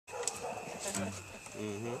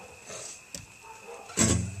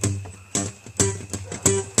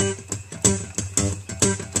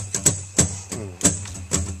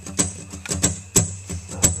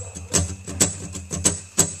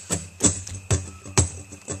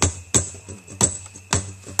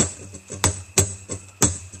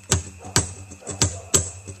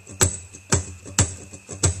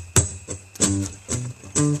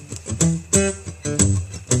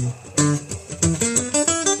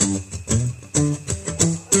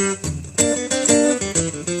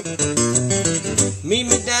Meet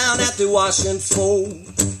me down at the wash and fold.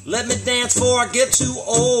 Let me dance before I get too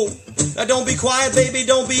old. Now don't be quiet, baby,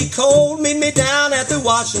 don't be cold. Meet me down at the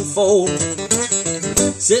wash and fold.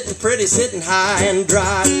 Sitting pretty, sitting high and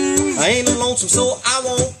dry. I ain't lonesome, so I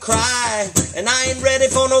won't cry. And I ain't ready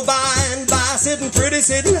for no by and by. Sitting pretty,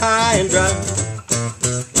 sitting high and dry.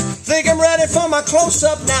 Think I'm ready for my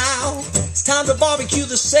close-up now. It's time to barbecue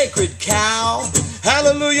the sacred cow.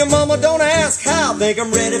 Hallelujah, mama, don't ask how. Think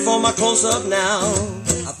I'm ready for my close-up now.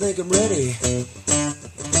 I think I'm ready.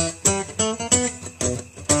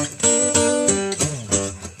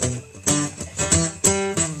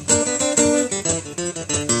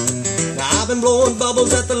 Now I've been blowing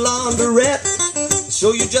bubbles at the laundrette.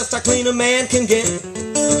 Show you just how clean a man can get.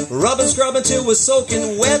 Rubbing, scrubbing till we're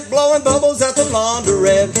soaking wet. Blowing bubbles at the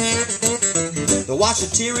laundrette. The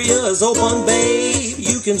washateria is open, babe.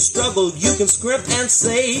 You can struggle, you can scrimp and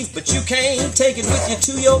save, but you can't take it with you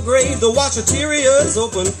to your grave. The washateria is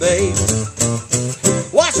open, babe.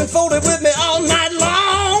 Wash and fold it with me all night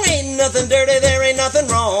long. Ain't nothing dirty, there ain't nothing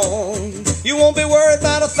wrong. You won't be worried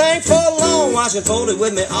about a thing for long. Wash and fold it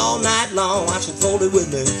with me all night long. Wash and fold it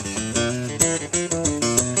with me.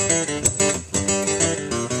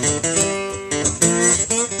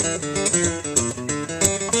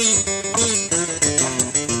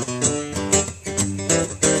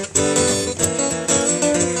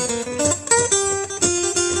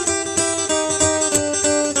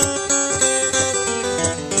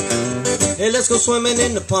 Hey, let's go swimming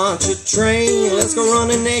in the poncha train. Let's go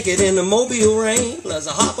running naked in the Mobile rain. Let's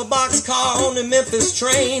hop a boxcar on the Memphis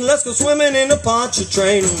train. Let's go swimming in the poncha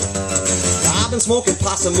train. I've been smoking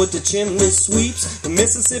possum with the chimney sweeps. The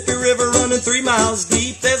Mississippi River running 3 miles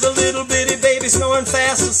deep. There's a little bitty baby snoring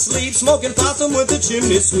fast asleep. Smoking possum with the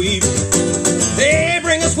chimney sweep. Hey,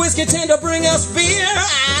 bring us whiskey tender, bring us beer.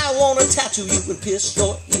 I wanna tattoo you and pierce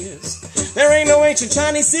your ears. There ain't no ancient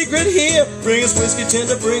Chinese secret here. Bring us whiskey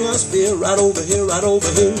tender, bring us beer. Right over here, right over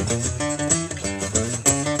here.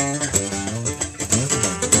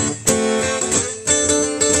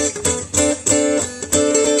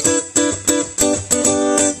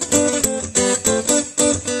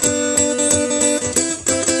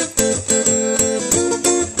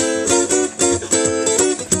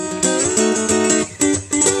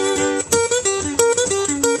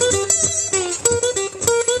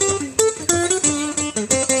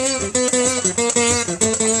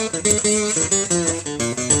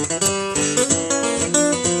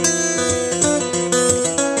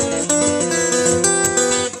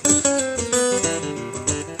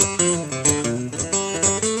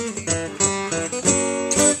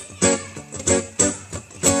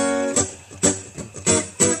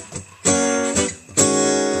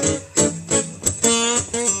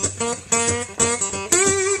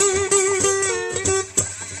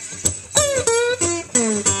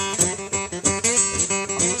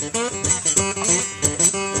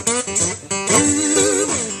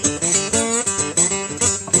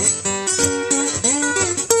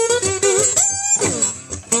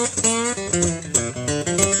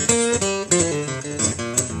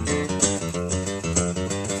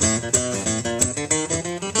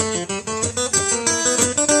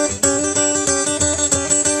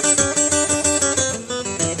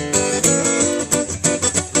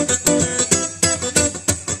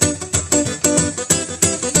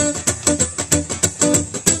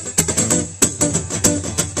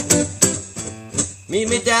 Meet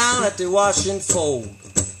me down at the wash and fold.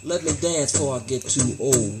 Let me dance before I get too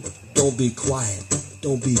old. Don't be quiet,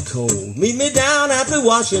 don't be cold. Meet me down at the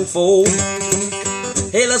wash and fold.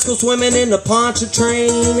 Hey, let's go swimming in the poncha train.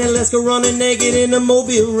 And let's go running naked in the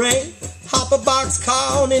Mobile rain. Hop a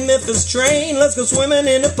boxcar on the Memphis train. Let's go swimming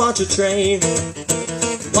in the poncha train.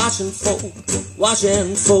 Wash and fold, wash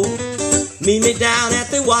and fold. Meet me down at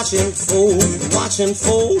the wash and fold. Wash and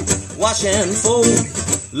fold, wash and fold.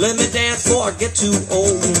 Let me dance before I get too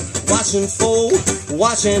old. Wash and fold,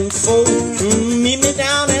 wash and fold. Meet me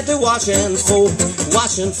down at the wash and fold.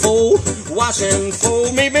 Wash and fold, wash and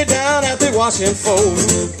fold. Meet me down at the wash and fold.